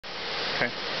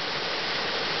Okay.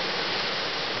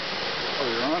 Oh,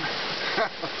 you're on?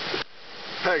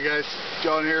 Hey guys,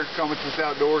 John here, Comments with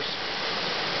Outdoors.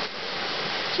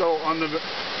 So on the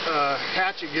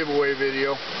hatchet giveaway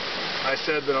video, I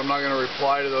said that I'm not going to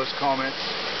reply to those comments,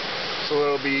 so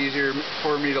it'll be easier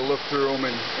for me to look through them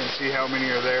and see how many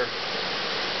are there.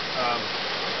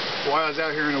 While I was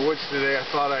out here in the woods today, I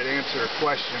thought I'd answer a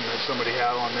question that somebody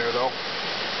had on there though.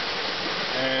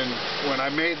 And when I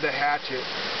made the hatchet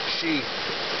sheath,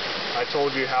 I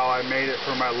told you how I made it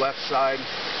for my left side,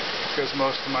 because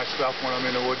most of my stuff when I'm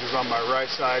in the woods is on my right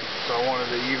side, so I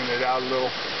wanted to even it out a little.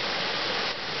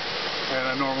 And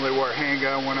I normally wear a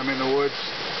handgun when I'm in the woods.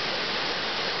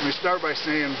 Let me start by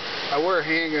saying I wear a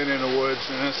handgun in the woods,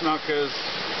 and it's not because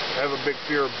I have a big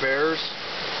fear of bears.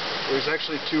 There's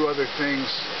actually two other things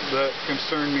that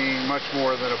concern me much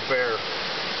more than a bear,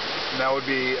 and that would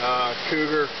be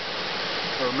cougar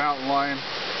or mountain lion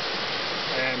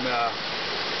and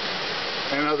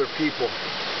other people.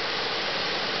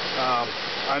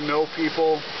 I know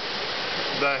people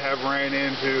that have ran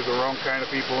into the wrong kind of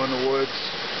people in the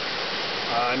woods.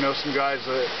 I know some guys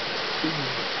that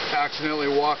accidentally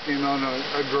walked in on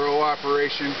a grow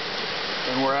operation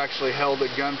and were actually held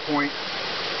at gunpoint.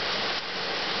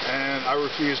 And I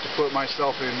refuse to put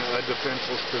myself in a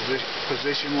defenseless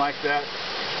position like that.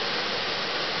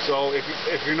 So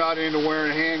if you're not into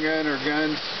wearing a handgun or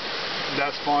guns,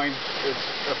 that's fine. It's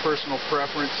a personal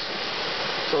preference.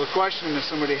 So the question that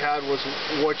somebody had was,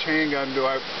 which handgun do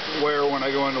I wear when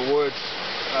I go in the woods?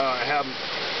 I have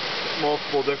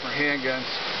multiple different handguns.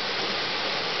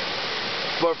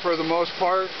 But for the most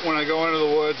part, when I go into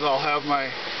the woods, I'll have my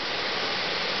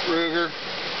Ruger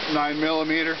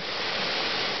 9mm.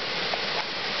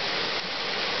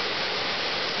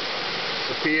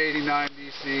 The P89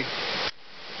 DC.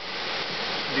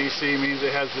 DC means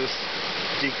it has this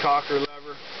decocker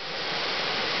lever,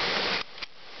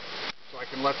 so I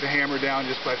can let the hammer down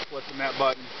just by flipping that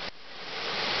button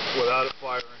without it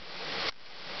firing.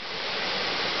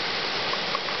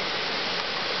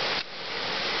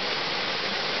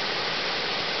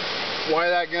 Why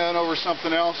that gun over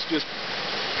something else? Just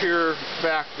pure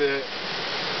fact that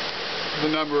the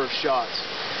number of shots.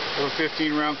 I have a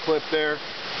 15-round clip there.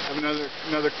 I have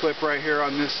another clip right here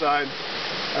on this side.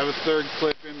 I have a third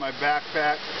clip in my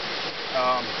backpack.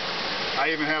 I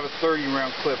even have a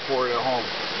 30-round clip for it at home.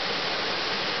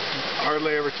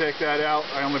 Hardly ever take that out.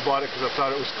 I only bought it because I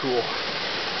thought it was cool.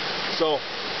 So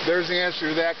there's the answer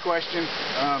to that question.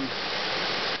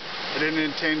 I didn't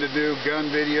intend to do gun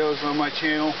videos on my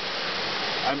channel.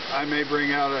 I may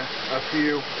bring out a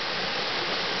few,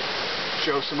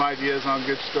 show some ideas on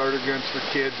good starter guns for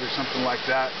kids or something like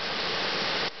that.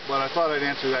 But I thought I'd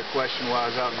answer that question while I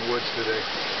was out in the woods today.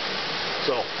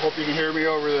 So, hope you can hear me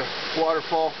over the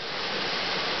waterfall.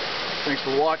 Thanks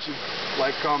for watching.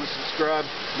 Like, comment, subscribe.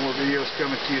 More videos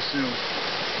coming to you soon.